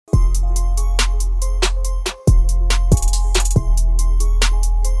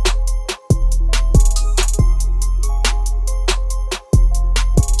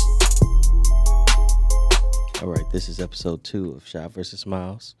This is episode 2 of Shot vs.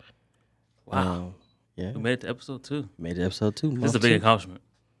 Miles. Wow. Yeah. We made it to episode 2. Made it episode 2. This is a big accomplishment.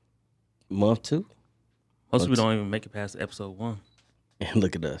 Month 2. Most people don't even make it past episode 1. And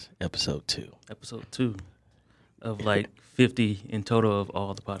look at us, episode 2. Episode 2 of like 50 in total of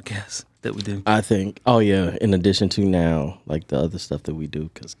all the podcasts that we do. I think, in addition to now, like the other stuff that we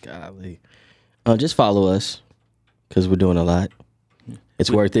do, because golly. Just follow us, because we're doing a lot. It's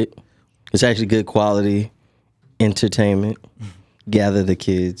worth it. It's actually good quality entertainment. Gather the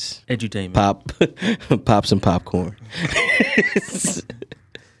kids. Edutainment. Pop some popcorn.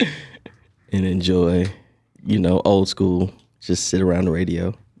 And enjoy, old school. Just sit around the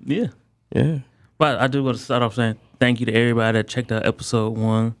radio. Yeah. Yeah. But I do want to start off saying thank you to everybody that checked out episode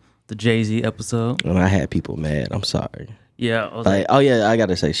 1, the Jay-Z episode. And I had people mad. I'm sorry. Yeah. I was I got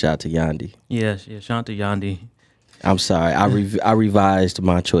to say shout out to Yandi. Yeah, shout out to Yandi. I'm sorry. I revised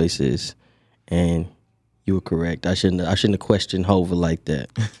my choices, and you were correct. I shouldn't have questioned Hova like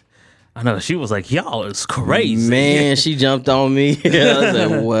that. I know. She was like, y'all is crazy. Man, she jumped on me. I was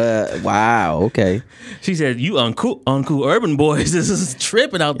like, what? Wow, okay. She said, you uncool urban boys. This is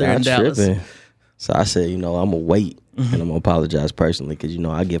tripping out there in Dallas. Tripping. So I said, I'm going to wait, and I'm going to apologize personally, because,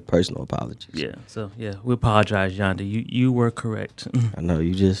 I give personal apologies. Yeah, so, we apologize, Yandi. You were correct. I know,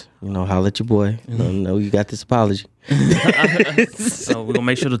 you just, holler at your boy. Know you got this apology. So we're going to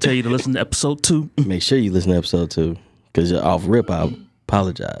make sure to tell you to listen to episode 2. Make sure you listen to episode 2, because off rip, I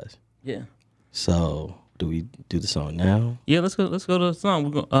apologize. Yeah. So, do we do the song now? Yeah, let's go to the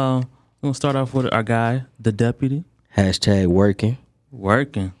song. We're gonna start off with our guy, The Deputy. # working.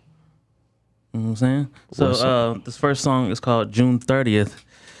 Working. You know what I'm saying? So this first song is called June 30th.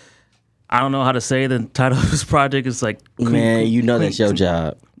 I don't know how to say the title of this project. It's like that's your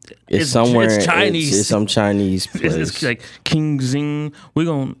job. It's somewhere. It's Chinese. It's some Chinese place. It's like King Zing. We're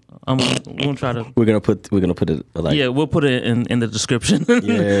gonna try to. We're gonna put it like. Yeah, we'll put it in the description.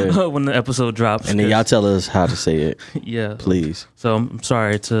 Yeah. When the episode drops. And then y'all tell us how to say it. Yeah. Please. So I'm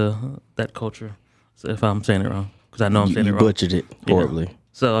sorry to that culture if I'm saying it wrong, because I know I'm saying it wrong. You butchered it horribly. Yeah.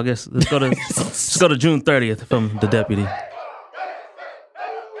 So I guess let's go to June 30th from The Deputy.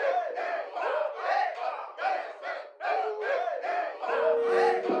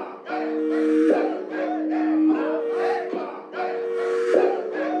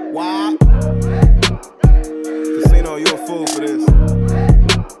 Wow. Casino, you a fool for this.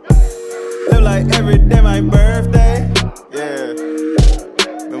 Live like every day my birthday. Yeah.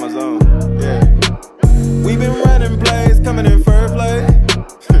 In my zone. Yeah. We been running plays, coming in first place.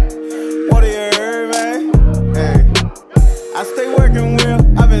 What do you heard, man? Hey. I stay working well,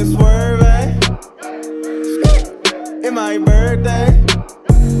 I've been swerving. In my birthday.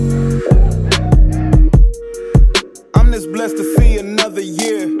 I'm just blessed to see another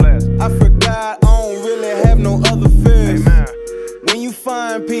year. I forgot I don't really have no other fears. Amen. When you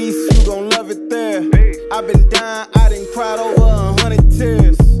find peace, you gon' love it there. Peace. I've been down, I done cried over 100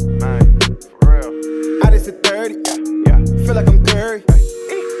 tears. Man, for real. I just hit 30, yeah. Feel like I'm Curry.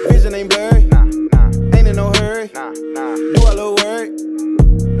 Vision ain't blurry, ain't in no hurry. Do I look worried?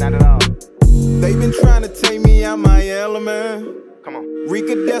 Not at all. They been trying to take me out my element. Come on. Reek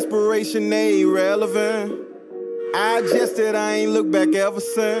of desperation, they irrelevant. I adjusted, I ain't looked back ever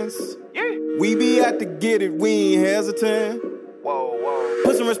since. Yeah. We be out to get it, we ain't hesitant. Whoa.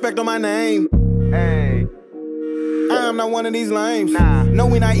 Put some respect on my name. Hey. I'm not one of these lames. Nah. No,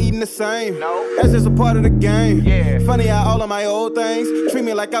 we not eating the same. No. That's just a part of the game. Yeah. Funny how all of my old things treat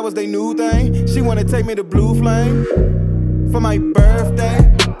me like I was they new thing. She wanna take me to Blue Flame for my birthday.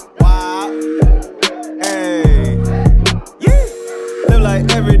 Wow. Hey. Yeah. Live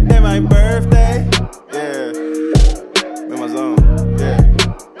like every day my birthday. Yeah. In my zone. Yeah.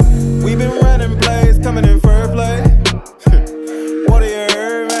 We been running plays, coming in first place. What do you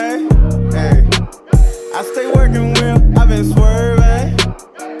heard, man? Hey. I stay working well, I've been swerving.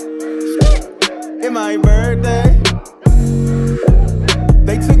 In my birthday.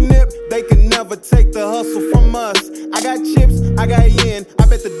 They took nip, they could never take the hustle from us. I got chips, I got yen, I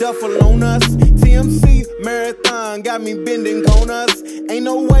bet the duffel on us. TMC marathon got me bending corners. Ain't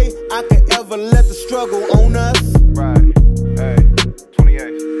no way I could ever let the struggle own us. Right, hey,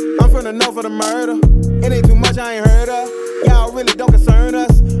 28. I'm from the north of the murder. It ain't too much I ain't heard of. Y'all really don't concern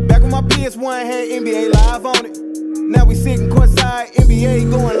us. Back when my PS1 had NBA Live on it. Now we sitting courtside, NBA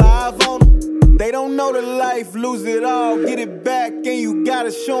going live on them. They don't know the life, lose it all, get it back, and you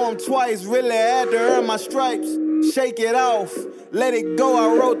gotta show them twice. Really had to earn my stripes, shake it off, let it go,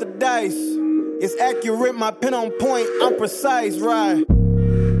 I rolled the dice. It's accurate, my pen on point, I'm precise, right?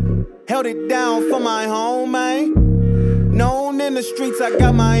 Held it down for my home, man. Known in the streets, I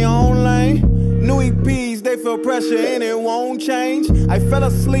got my own lane. New EPs, they feel pressure and it won't change. I fell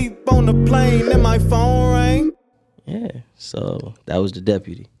asleep on the plane and my phone rang. Yeah, so that was the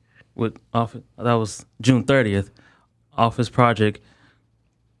deputy. With office, that was June 30th. Office Project.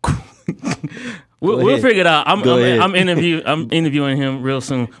 We'll ahead. figure it out. Go ahead. I'm interviewing him real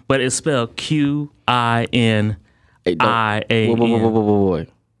soon, but it's spelled QINIAN. Hey, boy.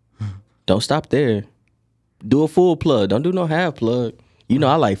 Don't stop there. Do a full plug. Don't do no half plug. You know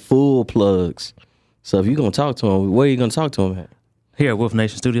I like full plugs. So if you're gonna talk to him, where are you gonna talk to him at? Here at Wolf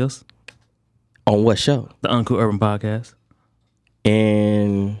Nation Studios, On what show? the Uncool Urban Podcast.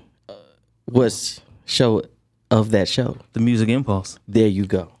 And what's show of that show? The Music Impulse. There you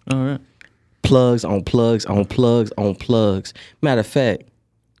go. All right. Plugs on plugs on plugs on plugs. Matter of fact,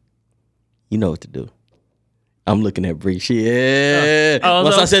 you know what to do. I'm looking at Bree. Yeah.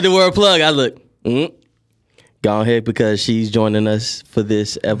 Once I said the word plug, I look. Go ahead, because she's joining us for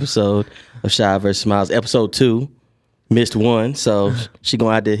this episode of Shy vs. Smiles, episode 2. Missed 1, so she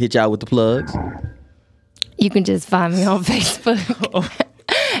gonna have to hit y'all with the plugs. You can just find me on Facebook.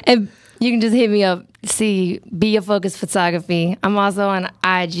 And you can just hit me up, see Be Your Focus Photography. I'm also on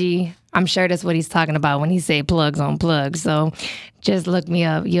IG. I'm sure that's what he's talking about when he say plugs on plugs. So just look me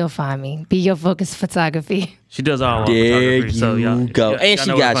up. You'll find me. Be Your Focus Photography. She does all There photography. So you go. And she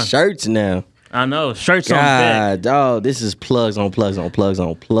got shirts now. I know. Shirts on back. God, oh, this is plugs on plugs on plugs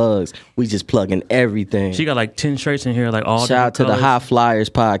on plugs. We just plugging everything. She got like 10 shirts in here, like all Shout out to different the colors. High Flyers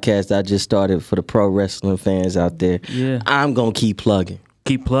podcast I just started for the pro wrestling fans out there. Yeah. I'm going to keep plugging.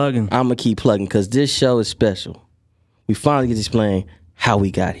 Keep plugging. I'm going to keep plugging because this show is special. We finally get to explain how we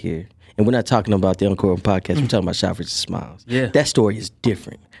got here. And we're not talking about the Encore podcast. We're talking about Shy vs. Smiles. Yeah. That story is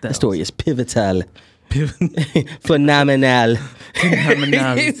different. That story is pivotal. Phenomenal.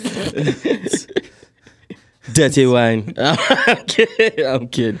 Phenomenal. Dirty wine. I'm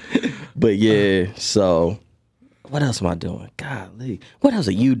kidding. But yeah, so what else am I doing? Golly. What else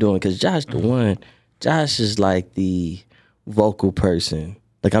are you doing? Because Josh the one. Josh is like the vocal person.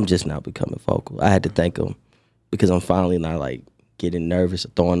 Like, I'm just now becoming vocal. I had to thank him because I'm finally not like getting nervous or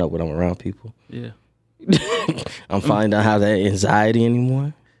throwing up when I'm around people. Yeah. I'm finding out how that anxiety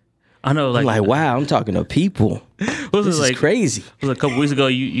anymore. I know, I'm like, wow, I'm talking to people. was This it is like crazy. It was a couple weeks ago.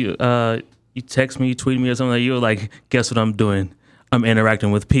 You text me, you tweet me or something. Like, you were like, guess what I'm doing? I'm interacting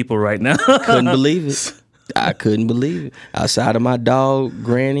with people right now. Couldn't believe it. I couldn't believe it. Outside of my dog,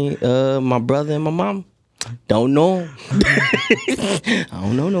 Granny, my brother, and my mom. Don't know 'em. I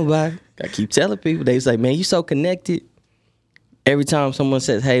don't know nobody. I keep telling people. They was like, man, you so connected. Every time someone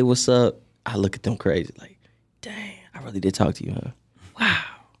says, hey, what's up? I look at them crazy. Like, dang, I really did talk to you, huh? Wow.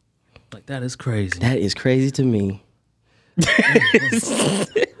 Like, that is crazy. That is crazy to me.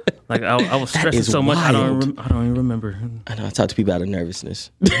 Like, I was stressing is so much, I don't wild. even remember. I know I talk to people out of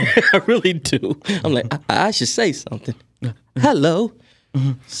nervousness. I really do. I'm like, I should say something. Hello.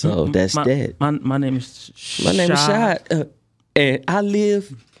 So that's that. My name is My name is Shy. Shad, and I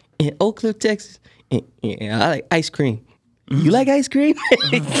live in Oak Cliff, Texas, and I like ice cream. You like ice cream?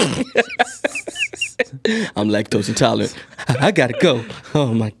 I'm lactose intolerant. I gotta go.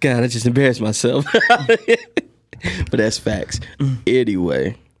 Oh my God, I just embarrassed myself. But that's facts.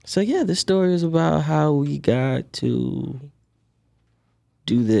 Anyway, so yeah, this story is about how we got to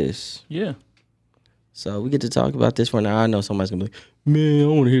do this. Yeah. So we get to talk about this for an hour. I know somebody's gonna be like, man, I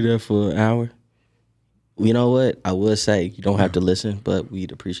want to hear that for an hour. You know what? I would say you don't have to listen, but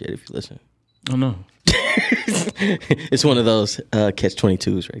we'd appreciate it if you listen. Oh, no. It's one of those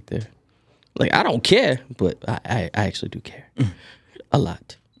catch-22s right there. Like, I don't care, but I actually do care a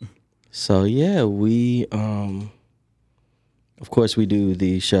lot. So yeah, we of course we do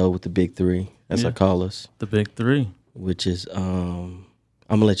the show with the big three, as I call us, The big three. which is I'm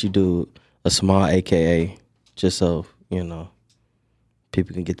gonna let you do a small AKA just so you know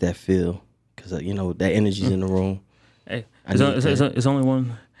people can get that feel because you know that energy's in the room. Hey, I need that. it's only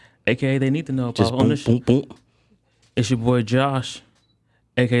one AKA they need to know about Just on boom, this. boom, boom. It's your boy Josh,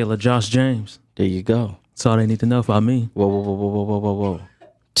 AKA LaJosh James. There you go. That's all they need to know about me. Whoa, whoa, whoa, whoa, whoa, whoa, whoa, whoa.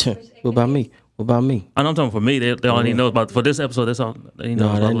 What about me? What about me? I know I'm talking for me. They all need to know about for this episode. That's all they need to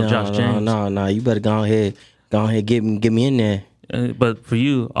know about LaJosh James. No. You better go ahead, get me in there. But for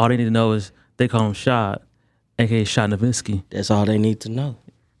you, all they need to know is they call him Shad, AKA Shad Novinsky. That's all they need to know.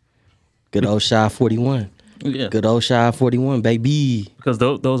 Good old Shy 41. Yeah. Good old Shy 41, baby. Because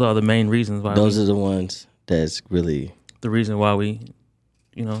those are the main reasons why. Those are the ones that's really, the reason why we,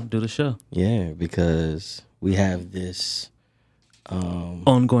 do the show. yeah, because we have this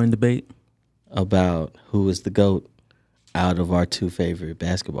Ongoing debate. about who is the GOAT out of our two favorite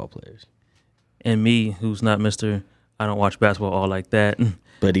basketball players. And me, who's not Mr. I don't watch basketball all like that.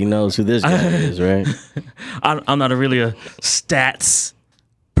 But he knows who this guy is, right? I'm not really a stats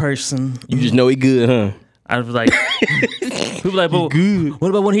person. You just know he good, huh? I was like, people like, but what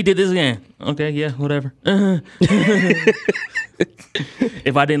about when he did this again? Okay, yeah, whatever.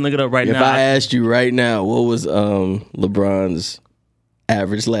 If I didn't look it up right If now, I asked you right now, what was LeBron's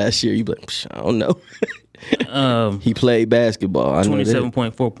average last year? You'd be like, "Psh, I don't know. He played basketball. I know that.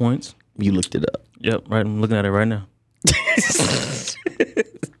 27.4 points. You looked it up. Yep, right. I'm looking at it right now.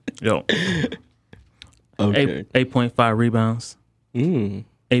 Yo, Okay. 8.5 rebounds, Mm.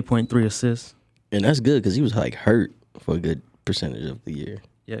 8.3 assists. And that's good because he was like hurt for a good percentage of the year.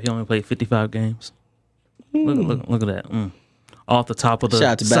 Yeah, he only played 55 games. Look at that. Off the top of the Shout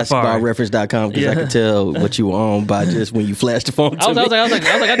out to Safari. basketballreference.com because I Yeah. could tell what you were on by just when you flashed the phone to I was me. like,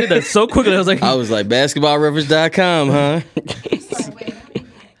 I did that so quickly. I was like, basketballreference.com, huh?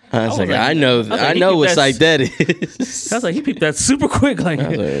 I was like, I know he what keep site that is. I was like, he peeped that super quick. Like, I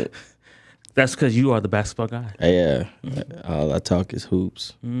was like, that's because you are the basketball guy. yeah, all I talk is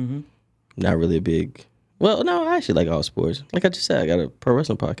hoops. Mm-hmm. Not really a big. Well, no, I actually like all sports. Like I just said, I got a pro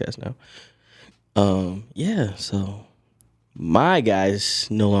wrestling podcast now. Yeah, so my guy's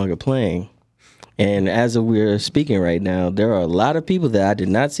no longer playing, and as we're speaking right now, there are a lot of people that I did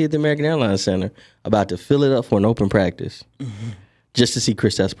not see at the American Airlines Center about to fill it up for an open practice, just to see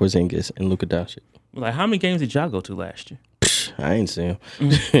Kristaps Porzingis and Luka Doncic. Like, how many games did y'all go to last year? I ain't see him.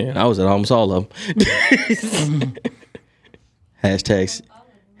 I was at almost all of them.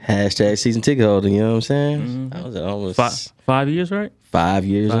 Hashtag season ticket holder, you know what I'm saying? I was at almost 5 years, right? 5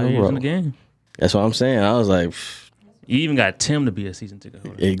 years 5 in a years row. in the game. That's what I'm saying. I was like, You even got Tim to be a season ticket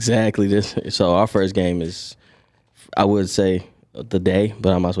holder. exactly this. So our first game is, I would say the day,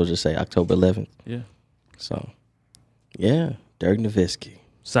 but I might as well just say October 11th. Yeah. So, yeah, Dirk Nowitzki.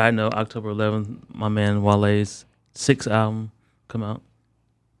 Side note, October 11th, my man Wale's 6th album come out.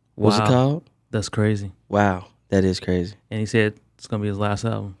 What's it called? That's crazy. Wow, that is crazy. And he said it's going to be his last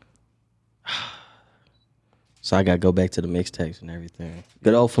album. So I got to go back to the mixtapes and everything.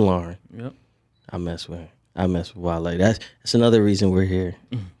 Good old Falarin. Yep. I mess with Wale. That's another reason we're here.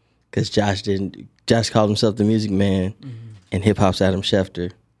 Because Josh called himself the music man and hip hop's Adam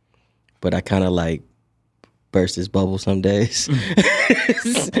Schefter. But I kind of like burst his bubble some days.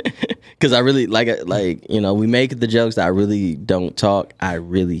 Because I really like, we make the jokes that I really don't talk.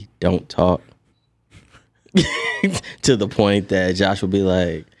 To the point that Josh will be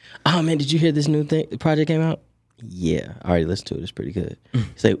like, oh man, did you hear this new project came out? Yeah, I already listened to it. It's pretty good.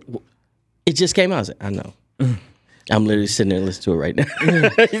 He's like, it just came out. I was like, I know. I'm literally sitting there listening to it right now.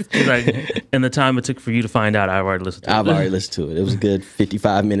 He's like, in the time it took for you to find out, I've already listened to it. I've already listened to it. It was a good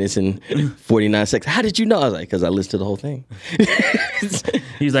 55 minutes and 49 seconds. How did you know? I was like, because I listened to the whole thing.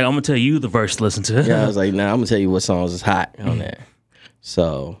 He's like, I'm going to tell you the verse to listen to. Yeah, I was like, nah, I'm going to tell you what songs is hot on there.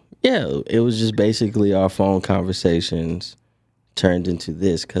 So, yeah, it was just basically our phone conversations turned into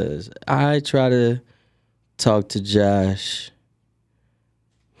this because I try to talk to Josh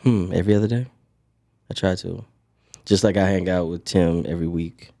every other day. I try to. Just like I hang out with Tim every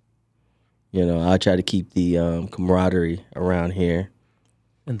week. You know, I try to keep the camaraderie around here.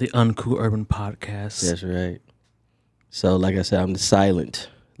 And the Uncool Urban Podcast. That's right. So, like I said, I'm the silent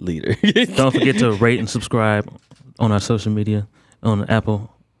leader. Don't forget to rate and subscribe on our social media, on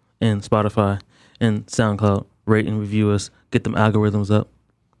Apple and Spotify and SoundCloud. Rate and review us. Get them algorithms up.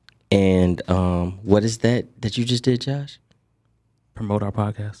 And what is that you just did, Josh? Promote our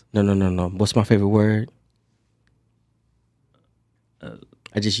podcast. No. What's my favorite word?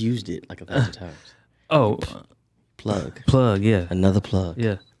 I just used it like 1,000 times. Oh, Plug. plug, yeah. Another plug.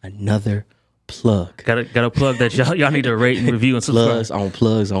 Yeah. Another plug. Got a plug that y'all need to rate and review and subscribe. Plugs on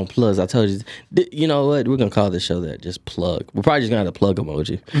plugs on plugs. I told you. You know what? We're going to call this show that. Just plug. We're probably just going to have a plug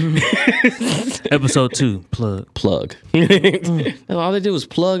emoji. Episode 2, plug. Plug. All they did was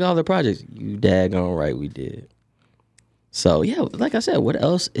plug all their projects. You daggone right we did. So, yeah, like I said, what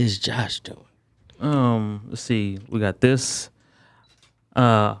else is Josh doing? Let's see. We got this.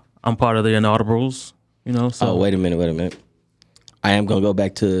 I'm part of the Inaudibles, you know. So Oh, wait a minute. I am going to go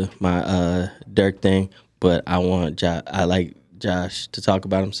back to my Dirk thing, but I like Josh to talk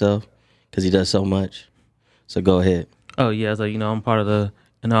about himself because he does so much. So go ahead. Oh yeah, so I'm part of the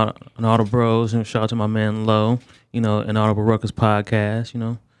Inaudibles. Shout out to my man Low. Inaudible Ruckus podcast.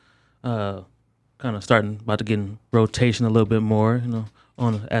 Kind of about to get in rotation a little bit more.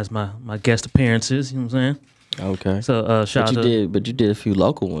 On as my guest appearances. You know what I'm saying? Okay. So shout out to But you did a few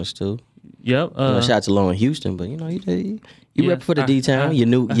local ones too. Yep. Shout out to Low in Houston, but you Yeah, rep for the D town. Your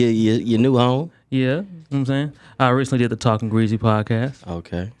new home. Yeah, you know what I'm saying? I recently did the Talking Greasy podcast.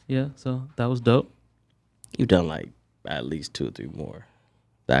 Okay. Yeah, so that was dope. You've done like at least 2 or 3 more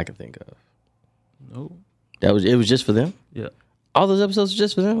that I can think of. No. It was just for them? Yeah. All those episodes were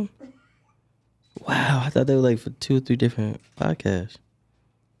just for them? Wow, I thought they were like for 2 or 3 different podcasts.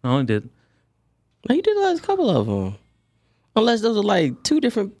 I only did. No, you did a couple of them. Unless those are like 2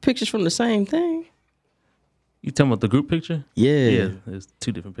 different pictures from the same thing. You talking about the group picture? Yeah. Yeah, there's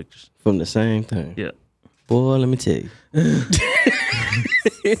 2 different pictures. From the same thing. Yeah. Boy, let me tell you.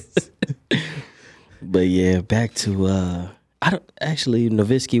 But yeah, back to I don't actually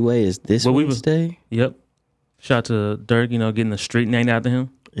Nowitzki Way is this Wednesday? Yep. Shout out to Dirk, getting a street named after him.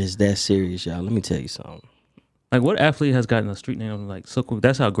 Is that serious, y'all? Let me tell you something. Like, what athlete has gotten a street name like so quick?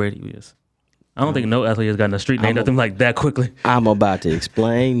 That's how great he is. I don't think no athlete has gotten a street named after him like that quickly. I'm about to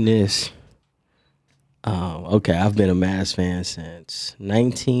explain this. Okay, I've been a Mavs fan since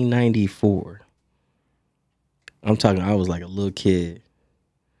 1994. I'm talking, I was like a little kid.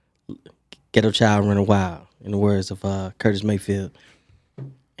 Ghetto child running wild, in the words of Curtis Mayfield.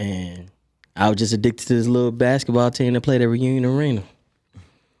 And I was just addicted to this little basketball team that played at Reunion Arena.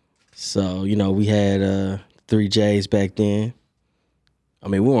 So, we had 3 J's back then. I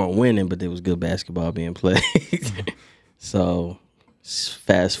mean, we weren't winning, but there was good basketball being played. So,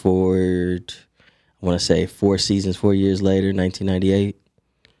 fast forward, I want to say 4 years later, 1998,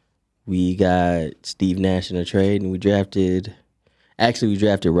 we got Steve Nash in a trade, and we drafted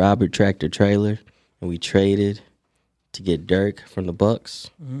Robert Tractor Trailer, and we traded to get Dirk from the Bucks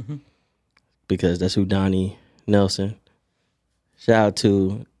because that's who Donnie Nelson. Shout out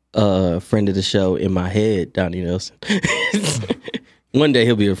to a friend of the show in my head, Donnie Nelson. One day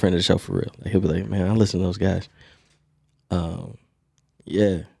he'll be a friend of the show for real. Like, he'll be like, man, I listen to those guys.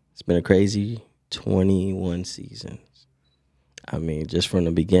 Yeah, it's been a crazy 21 seasons. I mean, just from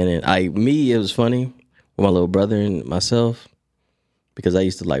the beginning. It was funny with my little brother and myself because I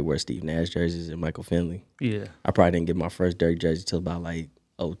used to like wear Steve Nash jerseys and Michael Finley. Yeah. I probably didn't get my first Dirk jersey till about like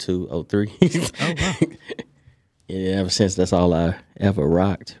 02, 03. Oh, wow. Yeah, ever since that's all I ever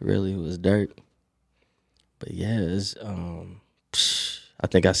rocked, really, was Dirk. But yeah, it's, I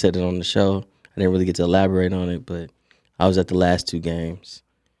think I said it on the show. I didn't really get to elaborate on it, but I was at the last 2 games.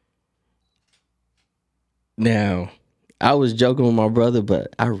 Now, I was joking with my brother,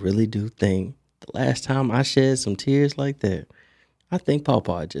 but I really do think the last time I shed some tears like that, I think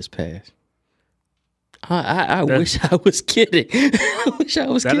Pawpaw just passed. I wish I was kidding. I wish I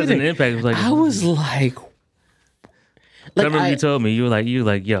was That kidding. is an impact. It was like, I was like I remember you told me, you were like,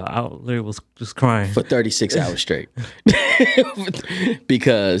 yo, I literally was just crying. for 36 hours straight.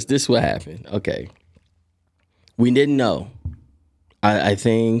 Because this is what happened. Okay. We didn't know. I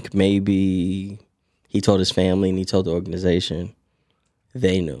think maybe he told his family and he told the organization.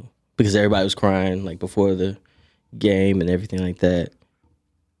 They knew. Because everybody was crying like before the game and everything like that.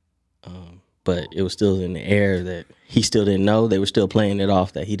 But it was still in the air that he still didn't know. They were still playing it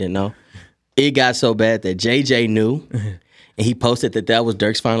off that he didn't know. It got so bad that JJ knew, and he posted that was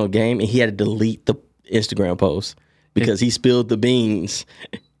Dirk's final game, and he had to delete the Instagram post because he spilled the beans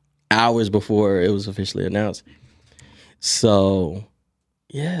hours before it was officially announced. So,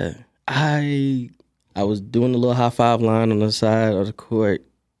 yeah, I was doing the little high five line on the side of the court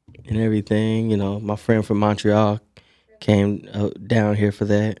and everything. My friend from Montreal came down here for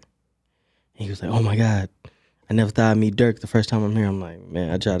that. And he was like, oh, my God, I never thought I'd meet Dirk the first time I'm here. I'm like,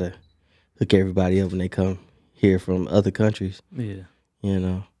 man, I try to hook everybody up when they come here from other countries. Yeah.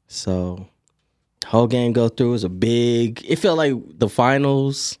 So the whole game go through was it felt like the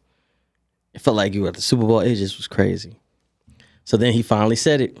finals. It felt like you were at the Super Bowl. It just was crazy. So then he finally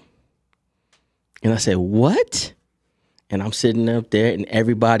said it. And I said, what? And I'm sitting up there and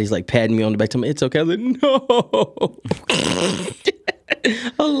everybody's like patting me on the back. Telling me, it's okay. I'm like, no.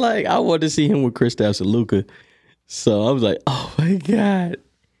 I'm like, I wanted to see him with Kristaps and Luka. So I was like, oh my God.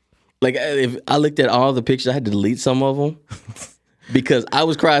 Like, if I looked at all the pictures, I had to delete some of them because I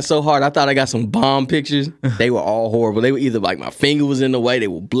was crying so hard. I thought I got some bomb pictures. They were all horrible. They were either like my finger was in the way, they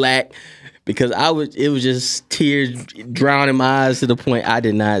were black because it was just tears drowning my eyes to the point I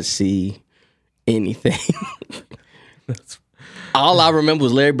did not see anything. All I remember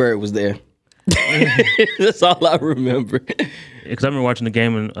was Larry Bird was there. That's all I remember. Because I remember watching the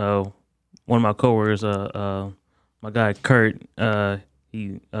game and one of my coworkers, my guy Kurt,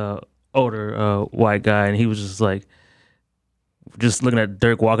 he older white guy, and he was just like, just looking at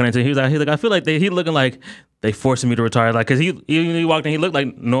Dirk walking into. He was like, I feel like he looking like they forcing me to retire, like, cause he walked in, he looked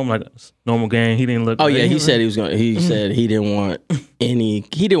like normal game. He didn't look. Oh yeah, he said he was gonna. He said he didn't want any.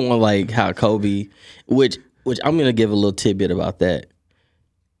 He didn't want like how Kobe, which I'm gonna give a little tidbit about that.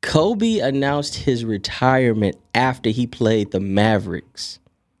 Kobe announced his retirement after he played the Mavericks.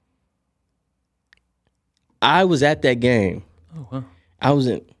 I was at that game. Oh, wow.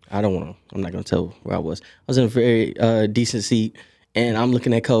 I'm not going to tell where I was. I was in a very decent seat, and I'm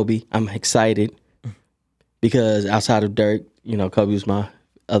looking at Kobe. I'm excited because outside of Dirk, Kobe was my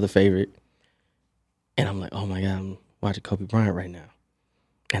other favorite. And I'm like, oh my God, I'm watching Kobe Bryant right now.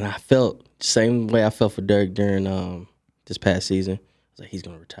 And I felt the same way I felt for Dirk during this past season. I was like, he's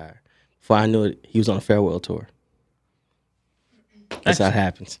going to retire. Before I knew it, he was on a farewell tour. That's how it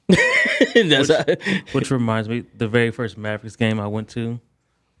happens. Which reminds me, the very first Mavericks game I went to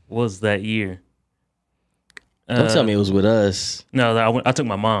was that year. Don't tell me it was with us. No, I took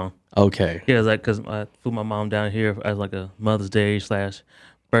my mom. Okay. Yeah, it was like because I flew my mom down here as like a Mother's Day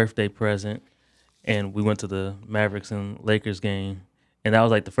 / birthday present, and we went to the Mavericks and Lakers game, and that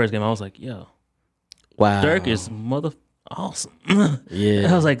was like the first game. I was like, yo, wow, Dirk is awesome.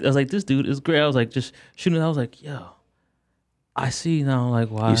 Yeah. I was like, this dude is great. I was like, just shooting. I was like, yo, I see now, like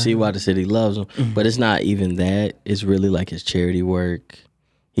why you see why the city loves him. But it's not even that. It's really like his charity work.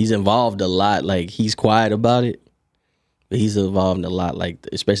 He's involved a lot. Like he's quiet about it, but he's involved in a lot. Like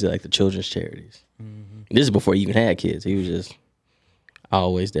especially like the children's charities. Mm-hmm. This is before he even had kids. He was just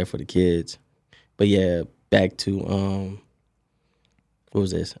always there for the kids. But yeah, back to what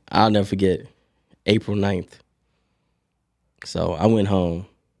was this? I'll never forget. April 9th. So I went home.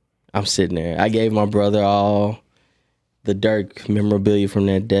 I'm sitting there. I gave my brother all the Dirk memorabilia from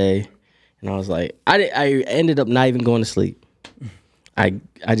that day, and I was like, I ended up not even going to sleep. I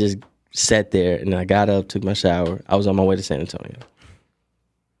just sat there, and I got up, took my shower. I was on my way to San Antonio,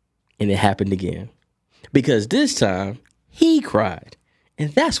 and it happened again, because this time he cried,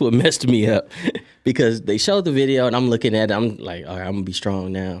 and that's what messed me up. Because they showed the video, and I'm looking at it. I'm like, all right, I'm gonna be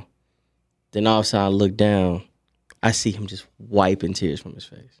strong now. Then all of a sudden, I look down. I see him just wiping tears from his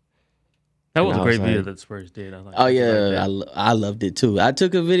face. That was a great video that Spurs did. I like oh yeah, I loved it too. I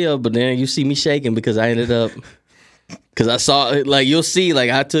took a video, but then you see me shaking because I ended up because I saw like you'll see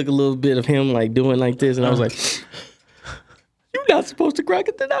like I took a little bit of him like doing like this, and I was like, "You're not supposed to cry,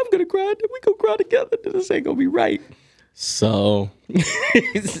 'cause then I'm gonna cry. Then we gonna cry together. This ain't gonna be right." So, but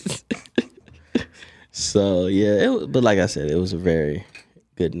like I said, it was a very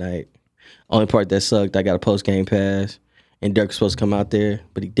good night. Only part that sucked, I got a post game pass, and Dirk was supposed to come out there,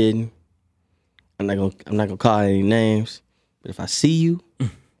 but he didn't. I'm not gonna call any names, but if I see you,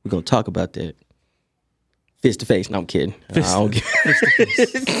 we're gonna talk about that face to face. No, I'm kidding. I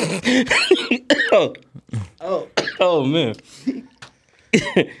don't oh man.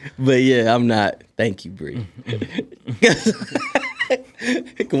 But yeah, I'm not. Thank you, Bree.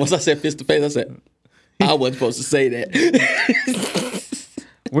 Once I said fist to face, I said I wasn't supposed to say that.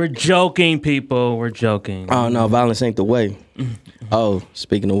 We're joking, people. We're joking. Oh no, violence ain't the way. Oh,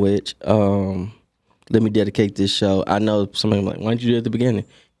 speaking of which, let me dedicate this show. I know somebody like, why didn't you do it at the beginning?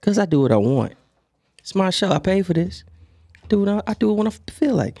 Because I do what I want. It's my show. I pay for this. I do it when I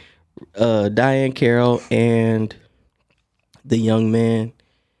feel like. Diane Carroll and the young man,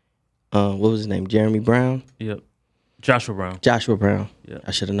 what was his name? Jeremy Brown? Yep. Joshua Brown. Joshua Brown. Yeah.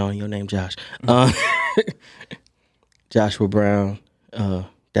 I should have known your name, Josh. Joshua Brown.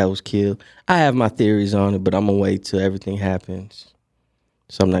 That was killed. I have my theories on it, but I'm gonna wait till everything happens.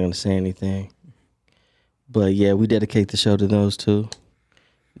 So I'm not gonna say anything. But yeah, we dedicate the show to those two,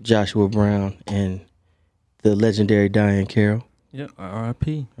 Joshua Brown and the legendary Diane Carroll. Yeah,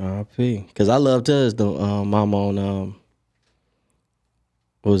 R.I.P. R.I.P. Because I loved her as the mom on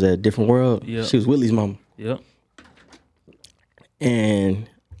what was that? Different World. Yeah, she was Whitley's mom. Yep. And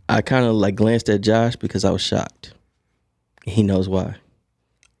I kind of like glanced at Josh because I was shocked. He knows why.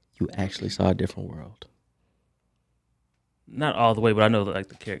 You actually saw a different world. Not all the way, but I know like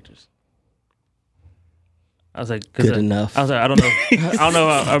the characters. I was like, good enough. I was like, I don't know. I don't know.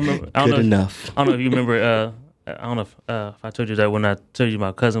 I remember. I don't good know enough. I don't know if you remember. I don't know if I told you that when I told you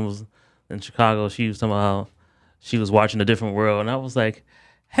my cousin was in Chicago. She was talking about how she was watching A Different World, and I was like,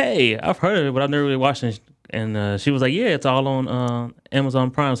 "Hey, I've heard of it, but I've never really watched it." And she was like, "Yeah, it's all on Amazon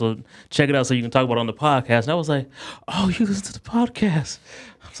Prime, so check it out so you can talk about it on the podcast." And I was like, "Oh, you listen to the podcast?"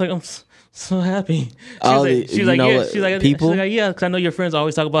 I was like, "I'm so happy." She's like, "Yeah, because I know your friends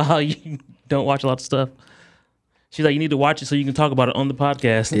always talk about how you don't watch a lot of stuff." She's like, "You need to watch it so you can talk about it on the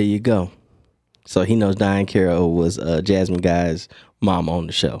podcast." There you go. So he knows Diane Carroll was Jasmine Guy's mom on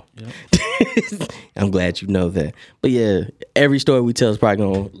the show. Yep. I'm glad you know that. But yeah, every story we tell is probably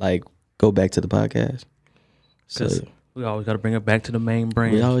gonna like go back to the podcast. So we always got to bring it back to the main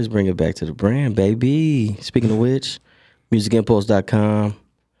brand. We always bring it back to the brand, baby. Speaking of which, musicimpulse.com,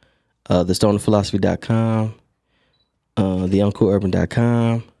 thestonerphilosophy.com,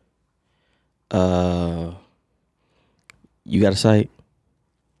 theuncoleurban.com. You got a site?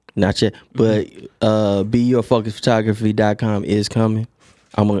 Not yet, but BeYourFocusPhotography.com is coming.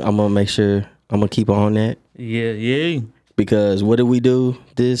 I'm gonna make sure I'm gonna keep on that. Yeah. Because what did we do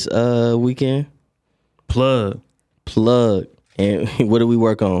this weekend? Plug And what did we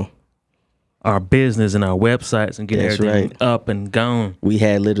work on? our business and our websites and get That's everything right. up and going. We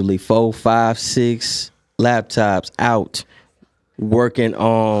had literally 4, 5, 6 laptops out working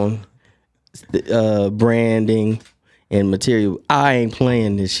on branding and material. I ain't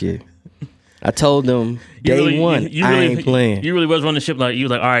playing this year. I told them day one, I ain't playing. You really was running the ship like you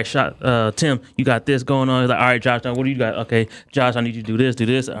was like, all right, Tim, you got this going on. He's like, all right, Josh, now what do you got? Okay, Josh, I need you to do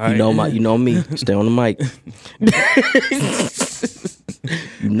this. All right. You know me. Stay on the mic.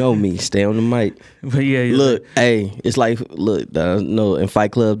 You know me. Stay on the mic. But yeah, Look, hey, it's like no, in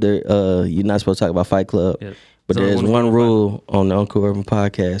Fight Club, there you're not supposed to talk about Fight Club. Yeah. But So there's one rule on the Uncle Urban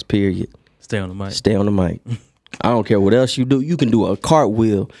podcast, period. stay on the mic. Stay on the mic. I don't care what else you do. You can do a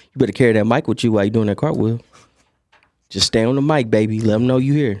cartwheel. You better carry that mic with you while you're doing that cartwheel. Just stay on the mic, baby. Let them know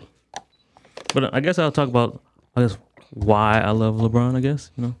you here. But I guess I'll talk about why I love LeBron. I guess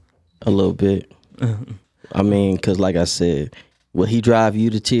A little bit. I mean, because like I said, will he drive you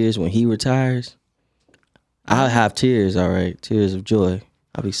to tears when he retires? I'll have tears, all right. Tears of joy.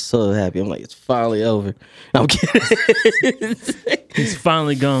 I'll be so happy. I'm like, it's finally over. I'm kidding. he's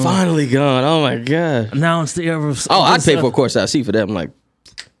finally gone. Finally gone. Oh, my God. Now it's the era of. I'd pay for a courtside seat for that. I'm like,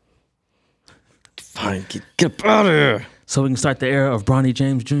 fine, get up out of here. So we can start the era of Bronny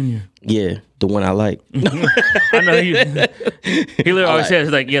James Jr. Yeah, the one I like. I know he literally always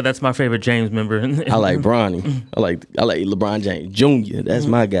says like, yeah, that's my favorite James member. I like Bronny. I like LeBron James Jr. That's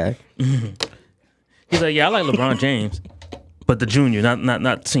my guy. He's like, yeah, I like LeBron James, but the junior,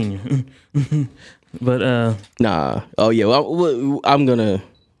 not senior. But Nah. Oh yeah. Well, I'm gonna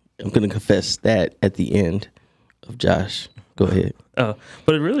confess that at the end of Josh. Go ahead. but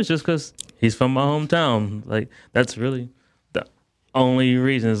it really is just because he's from my hometown. Like that's really the only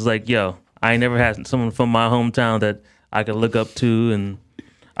reason. It's like, yo, I ain't never had someone from my hometown that I could look up to. And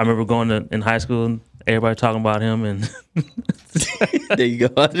I remember going in high school and everybody talking about him. And There you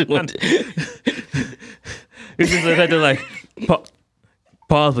go. I just want it's just like they're like,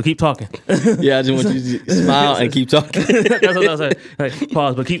 pause, but keep talking. yeah, I just want you to smile and keep talking. That's what I was like,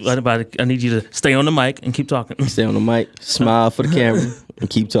 pause, but keep. I need you to stay on the mic and keep talking. Stay on the mic, smile for the camera, and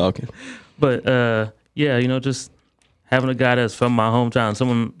keep talking. But yeah, just having a guy that's from my hometown,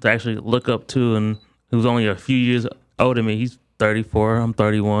 someone to actually look up to, and who's only a few years older than me. He's 34, I'm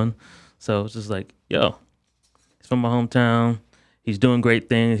 31, so it's just like, yo, he's from my hometown. He's doing great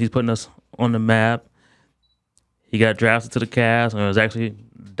things. He's putting us on the map. He got drafted to the Cavs and was actually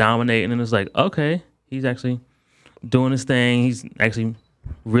dominating. And it's like, okay, he's actually doing his thing. He's actually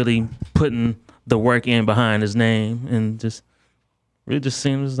really putting the work in behind his name, and just really just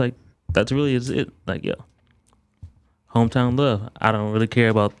seems like that's really is it. Like, yo, hometown love. I don't really care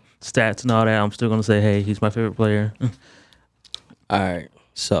about stats and all that. I'm still gonna say, hey, he's my favorite player. All right.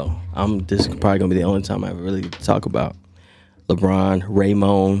 So this is probably gonna be the only time I ever really talk about LeBron,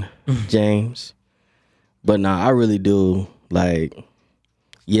 Raymond James. But nah, I really do. Like,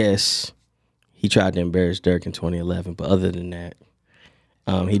 yes, he tried to embarrass Dirk in 2011, but other than that,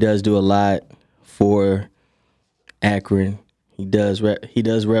 he does do a lot for Akron. He does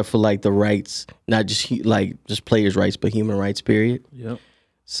rep for like the rights, not just players' rights, but human rights. Period. Yep.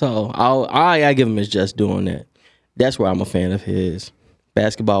 So I give him his just doing that. That's where I'm a fan of his.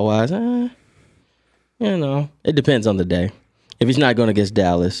 Basketball wise, it depends on the day. If he's not going against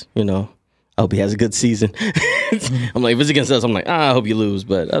Dallas, I hope he has a good season. I'm like, if it's against us, I'm like, I hope you lose.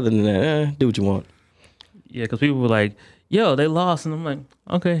 But other than that, do what you want. Yeah, because people were like, yo, they lost. And I'm like,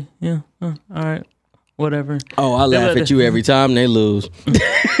 okay, yeah, all right, whatever. Oh, I laugh at you every time they lose.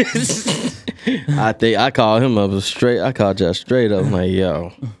 I call him up straight. I call Josh straight up. I'm like,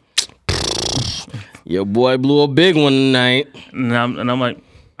 yo, your boy blew a big one tonight. And I'm like,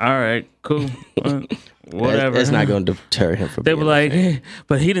 all right, cool. Whatever. That's not going to deter him from They being were like, hey,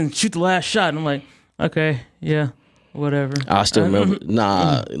 but he didn't shoot the last shot. And I'm like, okay, yeah, whatever. I still remember.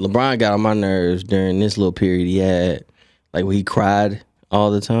 LeBron got on my nerves during this little period he had, like where he cried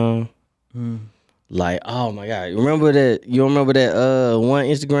all the time. Like, oh my God, you remember that one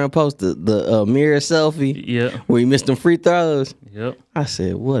Instagram post, the mirror selfie, Yeah. where he missed them free throws? Yep. I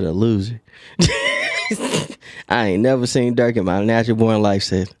said, what a loser. I ain't never seen Dirk in my natural born life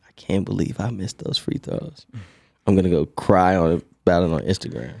said, I can't believe I missed those free throws. I'm gonna go cry about it on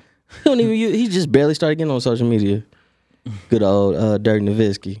Instagram. He just barely started getting on social media. Good old Dirk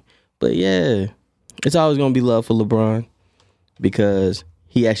Nowitzki. But yeah, it's always gonna be love for LeBron because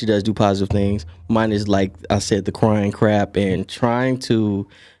he actually does do positive things. Mine is, like I said, the crying crap and trying to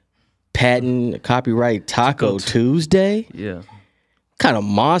patent copyright Taco Tuesday. Yeah. Kind of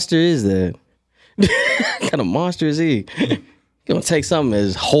monster is that? Kind of monster is he? Gonna take something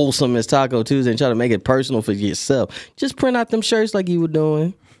as wholesome as Taco Tuesday and try to make it personal for yourself. Just print out them shirts like you were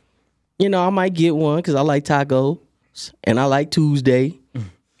doing. You know, I might get one because I like tacos and I like Tuesday.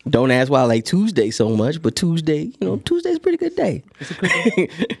 Don't ask why I like Tuesday so much, but Tuesday, you know, Tuesday's a pretty good day. It's a good day.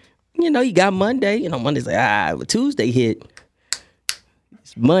 You know, you got Monday. You know, Monday's like, but Tuesday hit.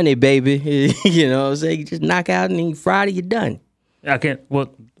 It's money, baby. You know what I'm saying? You just knock out and then Friday, you're done. I can't.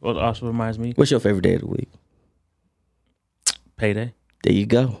 What also reminds me? What's your favorite day of the week? Payday. There you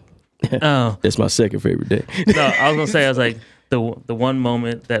go. Oh. That's my second favorite day. No, I was gonna say I was like the one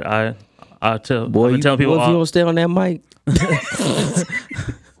moment that I tell Boy, I've been telling people if you don't stay on that mic.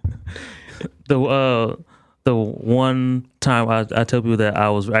 the one time I tell people that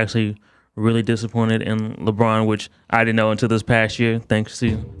I was actually really disappointed in LeBron, which I didn't know until this past year, thanks to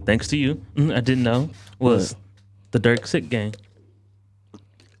you. I didn't know was the Dirk sick game.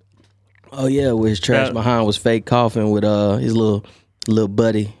 Oh yeah, where his trash behind was fake coughing with his little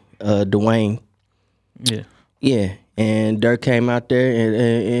buddy Dwayne. Yeah. Yeah, and Dirk came out there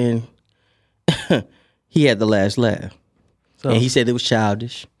and he had the last laugh. So, And he said it was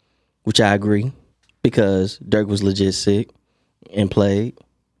childish, which I agree, because Dirk was legit sick and played.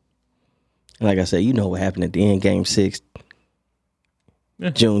 And like I said, you know what happened at the end, Game 6,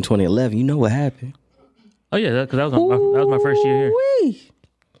 June 2011. You know what happened. Oh yeah, because that was my first year here.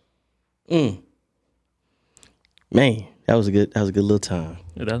 Man, that was a good little time.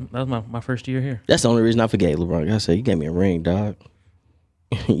 Yeah, that was my first year here. That's the only reason I forgave LeBron. Like I said, you gave me a ring, dog.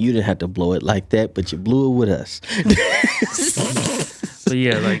 You didn't have to blow it like that, but you blew it with us. So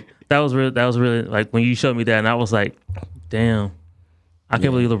yeah, like that was really like when you showed me that, and I was like, damn, I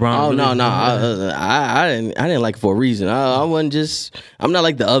can't believe LeBron. Oh really no, I didn't like it for a reason. I wasn't just. I'm not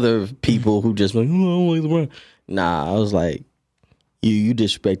like the other people who just like, oh, I don't like LeBron. Nah, I was like, you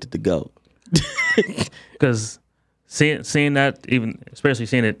disrespected the GOAT. Because seeing that, even especially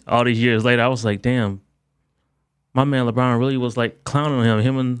seeing it all these years later, I was like, damn, my man LeBron really was like clowning on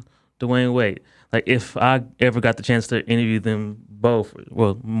him and Dwayne Wade. Like if I ever got the chance to interview them both,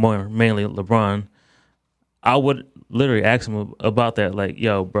 well, more mainly LeBron, I would literally ask him about that. Like,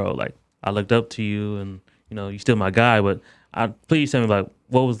 yo, bro, like I looked up to you, and you know, you're still my guy. But please tell me, like,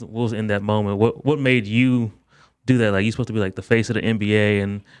 what was in that moment? What made you do that? Like, you're supposed to be like the face of the NBA,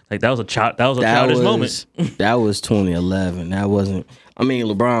 and like that was a childish moment. That was 2011. That wasn't. I mean,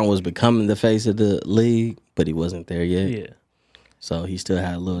 LeBron was becoming the face of the league, but he wasn't there yet. Yeah. So he still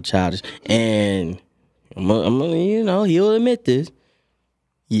had a little childish. And you know, he'll admit this.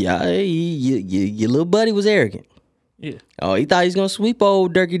 Yeah, your little buddy was arrogant. Yeah. Oh, he thought he was gonna sweep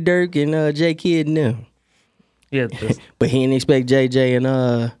old Dirk and J Kidd and them. Yeah. But he didn't expect JJ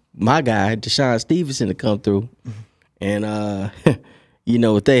and my guy Deshaun Stevenson to come through. And you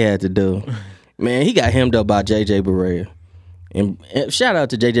know what they had to do. Man, he got hemmed up by JJ Barea. And shout out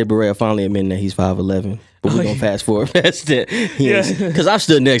to JJ Barea finally admitting that he's 5'11". But we're gonna fast forward past that. Because I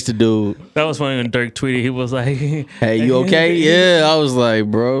stood next to dude. That was funny when Dirk tweeted. He was like, "Hey, you okay?" Yeah, I was like,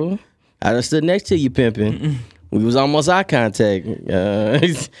 "Bro, I just stood next to you, pimping." We was almost eye contact.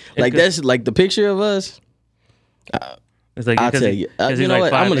 Like that's like the picture of us. It's like, I'll tell you. You know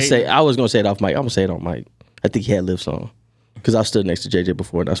what? I was gonna say it off mic. I'm gonna say it on mic. I think he had lips on because I stood next to JJ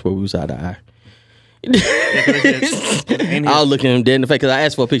before, and that's where we was eye to eye. I was looking him dead in the face because I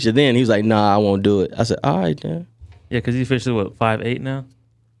asked for a picture then. He was like, "Nah, I won't do it." I said, "All right, then." Yeah, because he's officially what 5'8" now.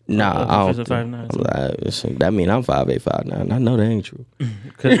 Nah, I don't. 5'9". That mean I'm 5'8", 5'9". I know that ain't true.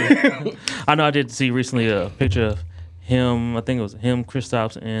 I know I did see recently a picture of him. I think it was him,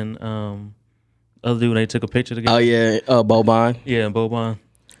 Kristaps, and other dude. They took a picture together. Oh yeah, Boban. Yeah, Boban.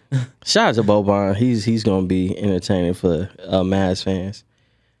 Shout out to Boban. He's gonna be entertaining for Mavs fans.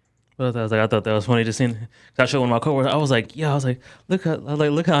 But I thought that was funny to see. I showed one of my coworkers. I was like, look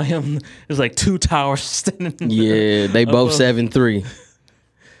how him. There's like two towers standing. Yeah, they both 7'3",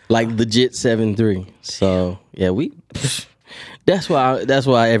 like legit 7'3". So yeah, That's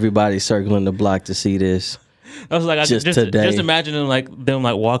why everybody's circling the block to see this. I was like, just imagine them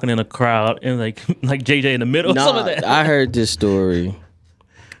like walking in a crowd and like JJ in the middle. Some of that. I heard this story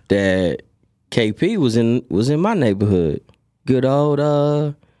that KP was in my neighborhood. Good old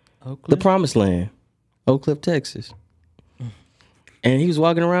the Promised Land, Oak Cliff, Texas. And he was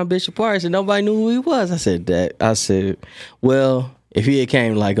walking around Bishop Park and nobody knew who he was. I said, well, if he had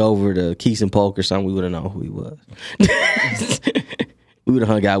came like over to Keys and Polk or something, we would have known who he was. We would have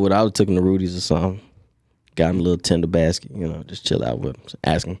hung out with him. I would have took him to Rudy's or something. Got him a little tender basket, you know, just chill out with him.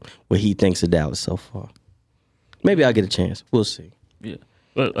 Ask him what he thinks of Dallas so far. Maybe I'll get a chance. We'll see. Yeah.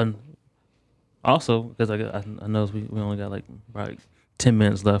 But Also, because I know we only got like probably 10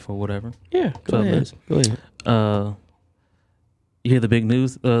 minutes left or whatever. Yeah, go 12 ahead. minutes. Go ahead. You hear the big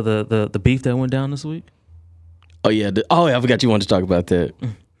news? The beef that went down this week. Oh yeah. I forgot you wanted to talk about that.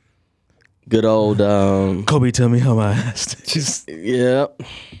 Good old. Kobe, tell me how I asked. Yeah.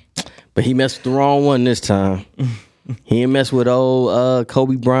 But he messed with the wrong one this time. He didn't mess with old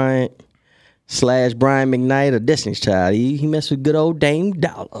Kobe Bryant / Brian McKnight or Destiny's Child. He messed with good old Dame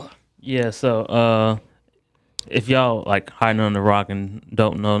Dollar. Yeah. So if y'all like hiding on the rock and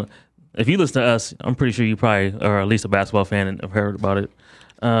don't know, if you listen to us, I'm pretty sure you probably are at least a basketball fan and have heard about it.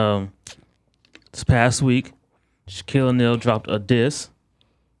 This past week, Shaquille O'Neal dropped a diss,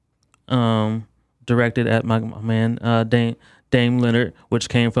 directed at my man Dame Leonard, which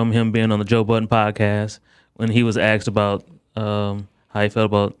came from him being on the Joe Budden podcast when he was asked about how he felt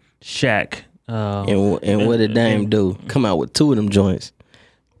about Shaq. And what did Dame do? Come out with 2 of them joints.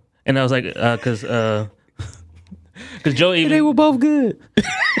 And I was like, because Joe even They were both good.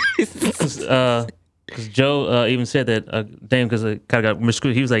 because Joe even said that Dame, because it kind of got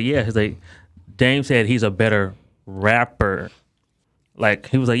misconstrued. He was like, yeah, he's like, Dame said he's a better rapper. Like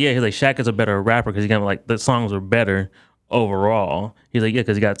he was like, yeah, he's like Shaq is a better rapper because he got like the songs are better overall. He's like, yeah,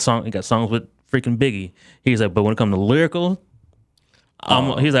 because he got songs with freaking Biggie. He's like, but when it comes to lyrical,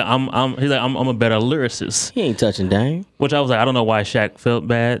 I'm a better lyricist. He ain't touching Dame. Which I was like, I don't know why Shaq felt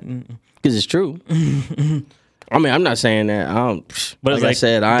bad. Because it's true. I mean, I'm not saying that. But it's like I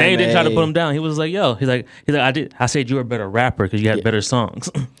said, Dame didn't try to put him down. He was like, yo, he's like, I said you were a better rapper because you had better songs.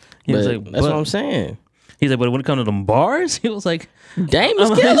 He was like, that's what I'm saying. He's like, but when it comes to them bars, he was like, Dame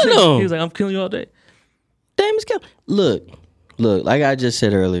is killing them. He was like, I'm killing you all day. Dame is killing. Look, like I just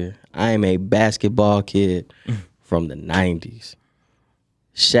said earlier, I am a basketball kid from the 90s.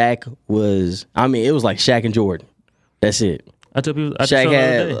 Shaq was, it was like Shaq and Jordan. That's it. I tell people,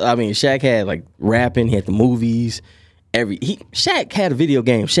 Shaq had like rapping, he had the movies, Shaq had a video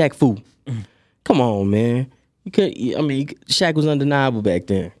game, Shaq Fu. Come on, man. Shaq was undeniable back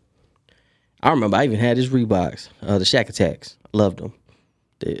then. I remember I even had his Reeboks, the Shaq Attacks. Loved them.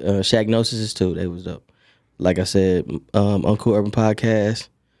 The Shaq Gnosis too. They was dope. Like I said, Uncle Urban Podcast.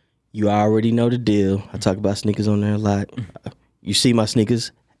 You already know the deal. I talk about sneakers on there a lot. You see my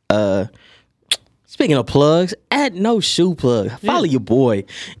sneakers. Speaking of plugs, add no shoe plug. Follow your boy.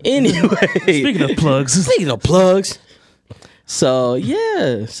 Anyway. Speaking of plugs. So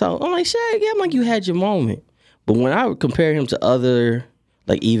yeah. So I'm like, Shaq, yeah, I'm like, you had your moment. But when I would compare him to other,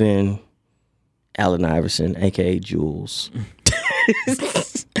 like even Allen Iverson, aka Jules.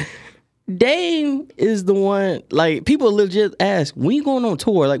 Dame is the one, like people legit ask, when you going on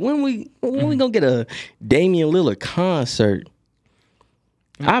tour? Like when we gonna get a Damian Lillard concert?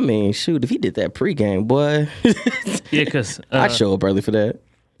 I mean, shoot, if he did that pregame, boy. Yeah, because I'd show up early for that.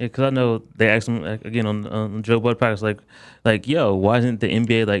 Yeah, because I know they asked him again on Joe Budden podcast, like, yo, why isn't the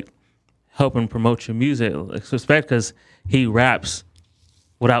NBA like helping promote your music? Like, especially because he raps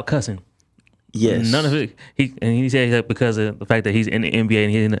without cussing. Yes. None of it. He said that because of the fact that he's in the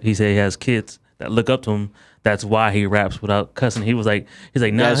NBA and he said he has kids that look up to him. That's why he raps without cussing. He's like,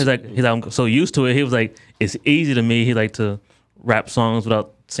 I'm so used to it. He was like, it's easy to me. He like to rap songs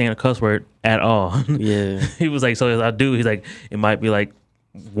without saying a cuss word at all. Yeah. He was like, so as I do, he's like, it might be like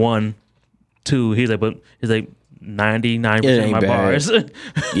 1, 2. He's like, but he's like 99% of my bad. bars.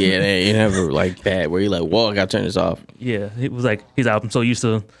 Yeah, they ain't ever like bad where you're like, whoa, I gotta turn this off. Yeah, it was like I'm so used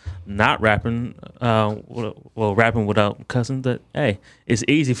to not rapping, rapping without cussing that hey, it's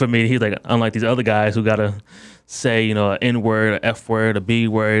easy for me. He's like, unlike these other guys who gotta say, an N word, an F word, a B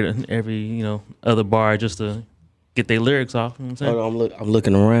word, and every other bar just to get their lyrics off. You know what I'm saying? Hold on, I'm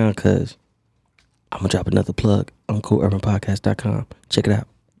looking around because I'm gonna drop another plug. UncleUrbanPodcast.com. Check it out.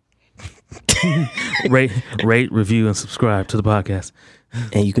 rate, review, and subscribe to the podcast.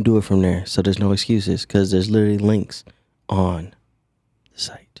 And you can do it from there. So there's no excuses because there's literally links on the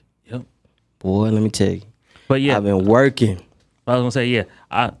site. Yep. Boy, let me tell you. But yeah, I've been working. I was gonna say, yeah.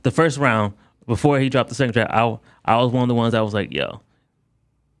 The first round before he dropped the second track, I was one of the ones that was like, yo,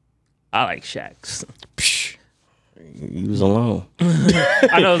 I like Shaq's. You was alone.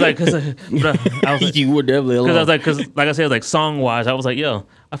 I know, like, cause I was like, you were definitely alone. Because I was like, like I said, like song wise, I was like, yo,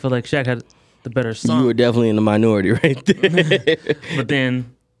 I feel like Shaq had the better song. You were definitely in the minority right there. But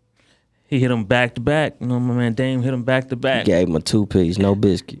then he hit him back to back. My man Dame hit him back to back. Gave him a 2-piece, no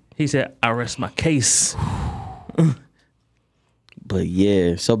biscuit. He said, I rest my case. But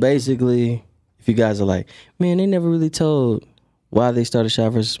yeah, so basically, if you guys are like, man, they never really told why they started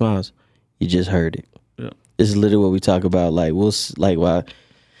Shot vs. Smiles, you just heard it. Yeah. This is literally what we talk about. Like, why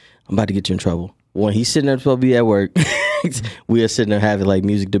I'm about to get you in trouble. When he's sitting there supposed to be at work, we are sitting there having like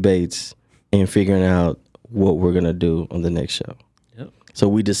music debates and figuring out what we're gonna do on the next show. Yep. So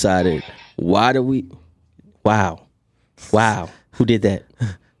we decided, wow, who did that?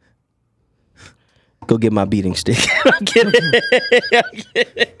 Go get my beating stick. I'm kidding.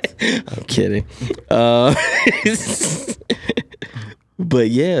 I'm kidding. But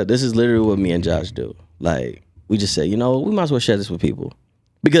yeah, this is literally what me and Josh do. Like, we just say, we might as well share this with people.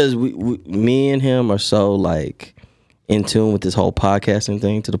 Because me and him are so, like, in tune with this whole podcasting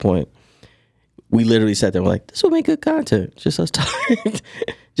thing to the point we literally sat there and we're like, this will make good content. Just us talking,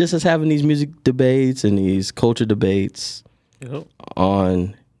 just us having these music debates and these culture debates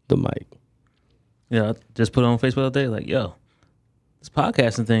on the mic. Yeah, I just put it on Facebook the other day, like, yo, this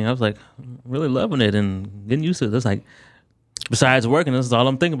podcasting thing, I was like, I'm really loving it and getting used to it. It's like, besides working, this is all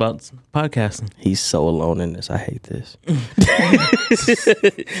I'm thinking about, podcasting. He's so alone in this. I hate this.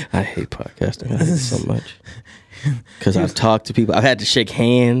 I hate podcasting. I hate it so much. Because I've talked to people. I've had to shake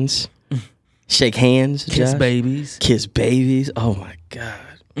hands. Josh. Kiss babies. Kiss babies. Oh, my God.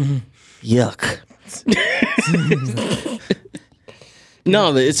 Yuck.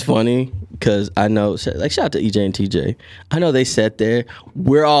 No, but it's funny because I know, like, shout out to EJ and TJ. I know they sat there.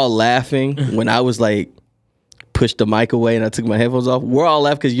 We're all laughing when I was like, pushed the mic away and I took my headphones off. We're all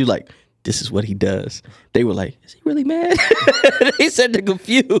laughing because you're like, this is what he does. They were like, is he really mad? They said they're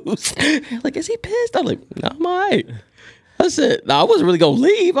confused. Like, is he pissed? I'm like, no, I'm all right. I said, no, I wasn't really going to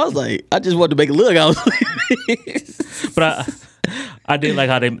leave. I was like, I just wanted to make it look. I was leaving. But I did like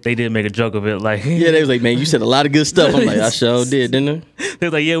how they did make a joke of it. Like, yeah, they was like, man, you said a lot of good stuff. I'm like, I sure did, didn't I? They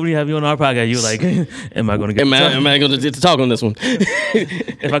was like, yeah, when you have you on our podcast, you were like, am I going to get am I going to get to talk on this one?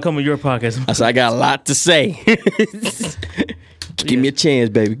 If I come on your podcast. I said, I got a lot to say. Give me a chance,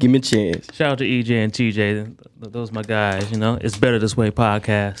 baby. Give me a chance. Shout out to EJ and TJ. Those my guys, It's Better This Way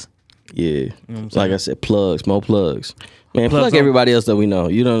podcast. Yeah. Like I said, plugs, more plugs. Man, Plugs plug everybody else that we know.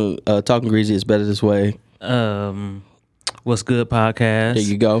 You don't, Talking Greasy is Better This Way. What's Good podcast. There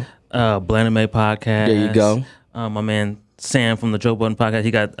you go. Blandon May podcast. There you go. My man Sam from the Joe Budden podcast.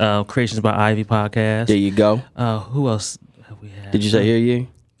 He got Creations by Ivy podcast. There you go. Who else have we had? Did you say Hear You?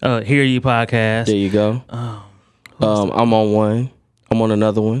 Hear You podcast. There you go. I'm on one. I'm on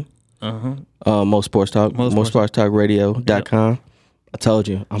another one. Mo Sports Talk. MoSportsTalkRadio.com. I told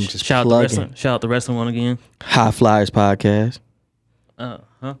you. I'm just plugging. Shout out the wrestling one again. High Flyers podcast. That's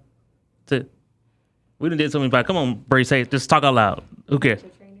it. We done did so many podcasts. Come on, Bree, say it. Just talk out loud. Who cares?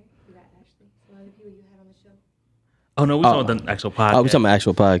 Oh no, we talking about the actual podcast. Oh, we talking about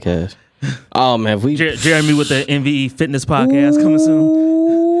actual podcast. Oh man, if we Jeremy with the MVE Fitness podcast coming soon.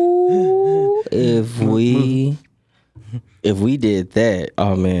 If we did that,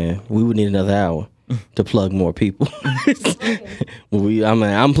 oh man, we would need another hour to plug more people.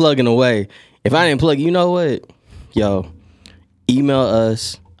 I'm plugging away. If I didn't plug, you know what? Yo, email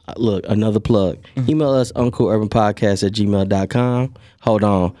us. Look, another plug. Email us uncleurbanpodcast@gmail.com. Hold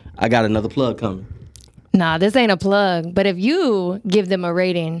on. I got another plug coming. Nah, this ain't a plug. But if you give them a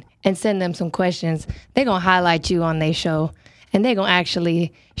rating and send them some questions, they're going to highlight you on their show. And they're going to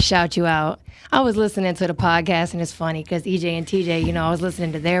actually shout you out. I was listening to the podcast, and it's funny because EJ and TJ, I was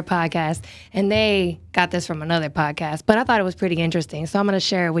listening to their podcast, and they got this from another podcast. But I thought it was pretty interesting. So I'm going to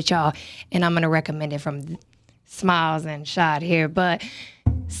share it with y'all, and I'm going to recommend it from Smiles and Shot here. But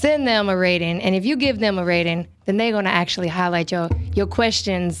send them a rating, and if you give them a rating, then they're going to actually highlight your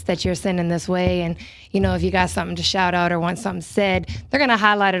questions that you're sending this way. And, if you got something to shout out or want something said, they're going to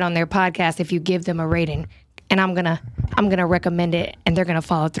highlight it on their podcast if you give them a rating. And I'm gonna recommend it, and they're gonna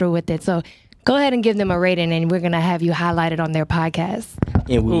follow through with it. So go ahead and give them a rating, and we're gonna have you highlighted on their podcast.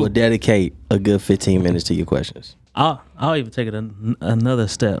 And we will dedicate a good 15 minutes to your questions. I'll even take it another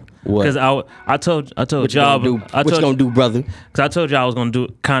step. What? Because I told y'all what you gonna do, brother? Because I told y'all I was gonna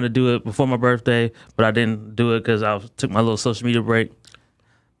do it before my birthday, but I didn't do it because I took my little social media break.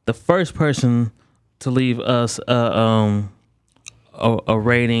 The first person to leave us a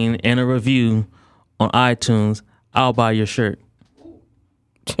rating and a review on iTunes, I'll buy your shirt.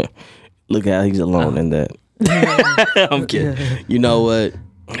 Look how he's alone in that. I'm kidding. You know what?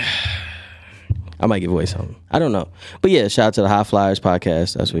 I might give away something. I don't know. But yeah, shout out to the High Flyers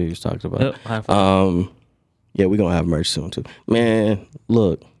podcast. That's what he was talking about. Yep, yeah, we're going to have merch soon too. Man,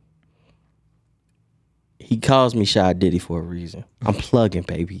 look. He calls me Shy Diddy for a reason. I'm plugging,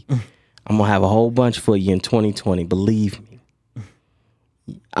 baby. I'm going to have a whole bunch for you in 2020. Believe me.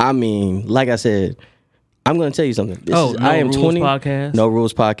 I mean, like I said, I'm going to tell you something. I am 20. Podcast. No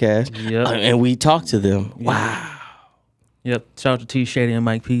Rules podcast. Yep. And we talked to them. Yep. Wow. Yep. Shout out to T Shady and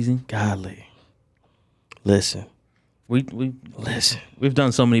Mike Peasy. Golly. Listen. We've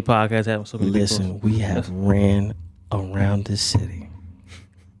done so many podcasts, having so many people. We have ran around this city.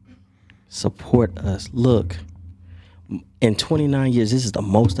 Support us. Look, in 29 years, this is the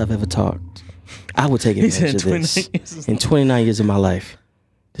most I've ever talked. I would take advantage of this. In 29 years of my life,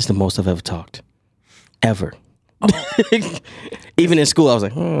 this is the most I've ever talked. Ever. Even in school, I was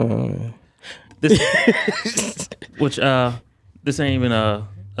like, This ain't even a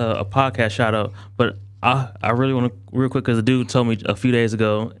podcast shout out, but I really want to real quick because the dude told me a few days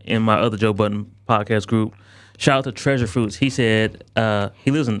ago in my other Joe Budden podcast group. Shout out to Treasure Fruits. He said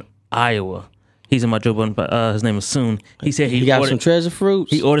he lives in Iowa. He's in my Joe Budden. His name is Soon. He said he got some treasure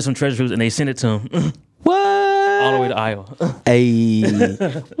fruits. He ordered some treasure fruits and they sent it to him. What? All the way to Iowa. Hey,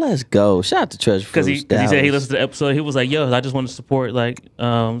 let's go. Shout out to Treasure Fruits. Because he said he listened to the episode. He was like, "Yo, I just want to support like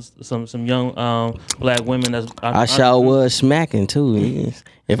some young black women." I sure was smacking too.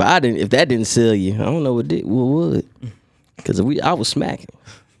 If that didn't sell you, I don't know what would. Because I was smacking.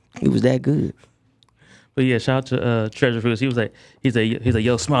 He was that good. But yeah, shout out to Treasure Fruits. He's like,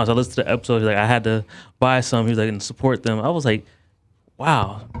 yo, Smiles. I listened to the episode. He's like, I had to buy some. He was like, and support them. I was like,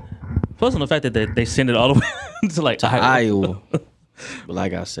 wow. Plus on the fact that they send it all the way to Iowa. But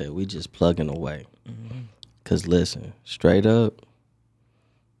like I said, we just plugging away. Cause listen, straight up,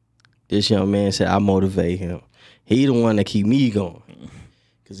 this young man said I motivate him. He the one that keep me going.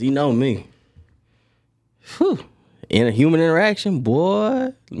 Cause he know me. Whew. In a human interaction,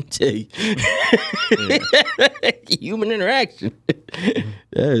 boy, let me tell you. Human interaction.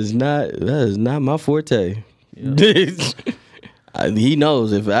 That is not my forte. Yeah. He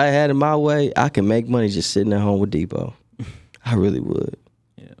knows if I had it my way, I can make money just sitting at home with Depot. I really would.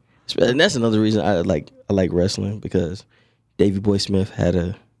 Yeah. And that's another reason I like wrestling, because Davey Boy Smith had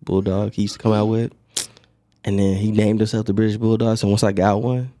a bulldog he used to come out with. And then he named himself the British Bulldog. So once I got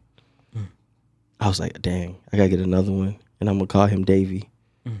one, I was like, dang, I gotta get another one. And I'm gonna call him Davey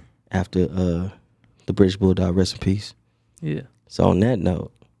after the British Bulldog, rest in peace. Yeah. So on that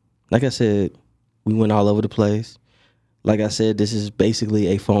note, like I said, we went all over the place. Like I said, this is basically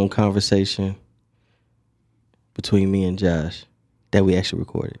a phone conversation between me and Josh that we actually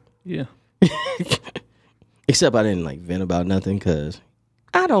recorded. Yeah. Except I didn't vent about nothing because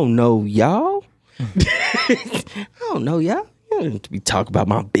I don't know y'all. I don't know y'all. You don't need to be talking about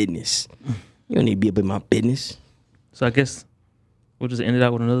my business. You don't need to be about my business. So I guess we'll just end it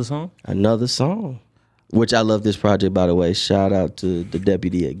out with another song? Another song. Which I love this project, by the way. Shout out to the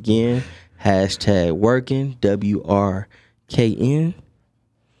Deputy again. #working, WRKN.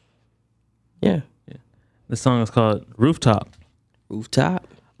 Yeah. The song is called Rooftop. Rooftop.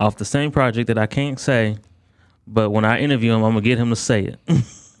 Off the same project that I can't say, but when I interview him, I'm going to get him to say it.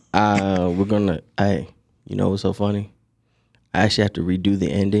 We're going to, you know what's so funny? I actually have to redo the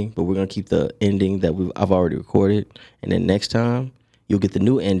ending, but we're going to keep the ending that I've already recorded. And then next time, you'll get the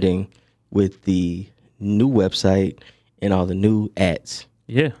new ending with the new website and all the new ads.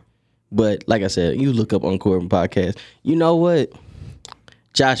 Yeah. But like I said, you look up Encore Urban Podcast. You know what?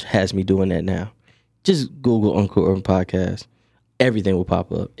 Josh has me doing that now. Just Google Encore Urban Podcast. Everything will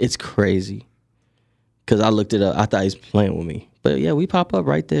pop up. It's crazy. Because I looked it up. I thought he was playing with me. But yeah, we pop up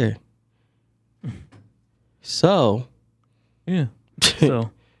right there. So. Yeah.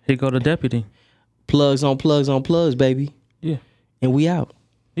 So, here go the Deputy. Plugs on plugs on plugs, baby. Yeah. And we out.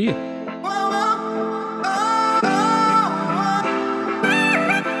 Yeah.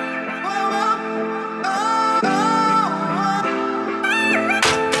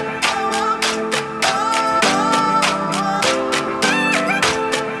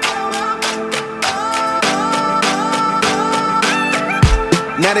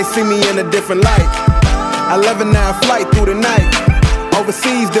 Now they see me in a different light. 11-9 flight through the night.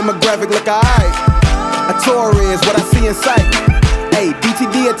 Overseas demographic look alright. A tour is what I see in sight. Hey,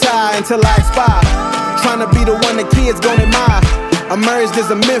 BTD attire until I expire. Trying to be the one the kids gon' admire. Emerged as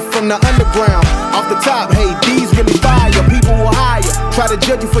a myth from the underground. Off the top, hey, D's really fire. People will hire. Try to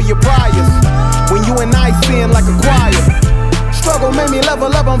judge you for your priors. When you and I sing like a choir. Struggle made me level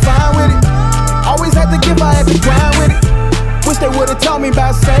up, I'm fine with it. Always had to give, I had to grind with it. Wish they would've taught me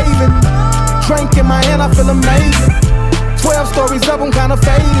about saving. Drink in my hand, I feel amazing. 12 stories up, I'm kinda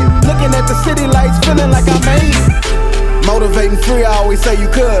faded. Looking at the city lights, feeling like I made it. Motivating free, I always say you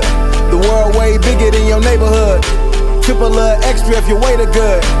could. The world way bigger than your neighborhood. Tip a little extra if your waiter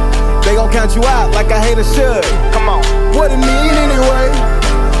good. They gon' count you out like a hater should. Come on. What it mean anyway?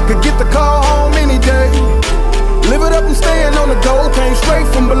 Could get the call home any day. Live it up and staying on the go. Came straight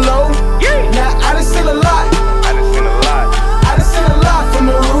from below. Yeah. Now I done seen a lot. I done seen a lot. I done seen a lot from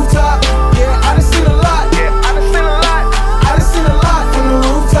the rooftop. Yeah, I done seen a lot. Yeah, I done seen a lot. I done seen a lot from the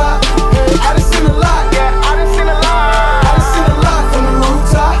rooftop. Yeah, I done seen a lot. Yeah, I done seen a lot. I done seen a lot from the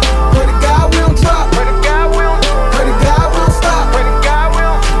rooftop. Pray to God we don't drop. Pray to God we don't. Pray to God we don't stop. Pray to God we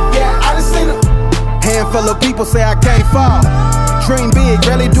don't. Yeah, I done full of people say I can't fall. Dream big,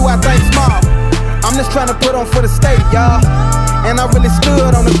 rarely do I think small. I'm just trying to put on for the state, y'all. And I really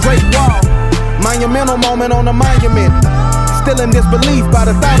stood on the great wall. Monumental moment on the monument. Still in disbelief by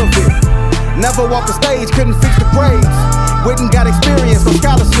the thought of it. Never walked the stage, couldn't fix the grades. Wouldn't got experience on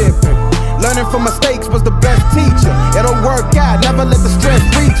scholarship. Learning from mistakes was the best teacher. It'll work out, never let the stress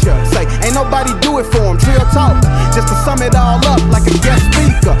reach ya. Say, ain't nobody do it for him, trill talk. Just to sum it all up like a guest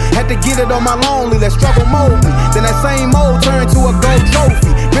speaker. Had to get it on my lonely, let struggle mold me. Then that same mold turned to a gold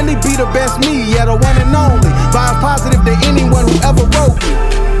trophy. Really be the best me, yeah, the one and only. Vibe positive to anyone who ever wrote me.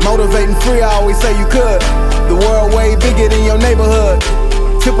 Motivating free, I always say you could. The world way bigger than your neighborhood.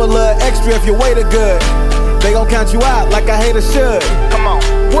 Tip a little extra if you way the good. They gon' count you out like a hater should. Come on.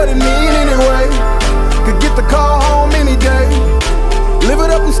 What it mean anyway? Could get the call home any day. Live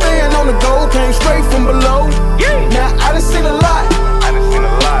it up and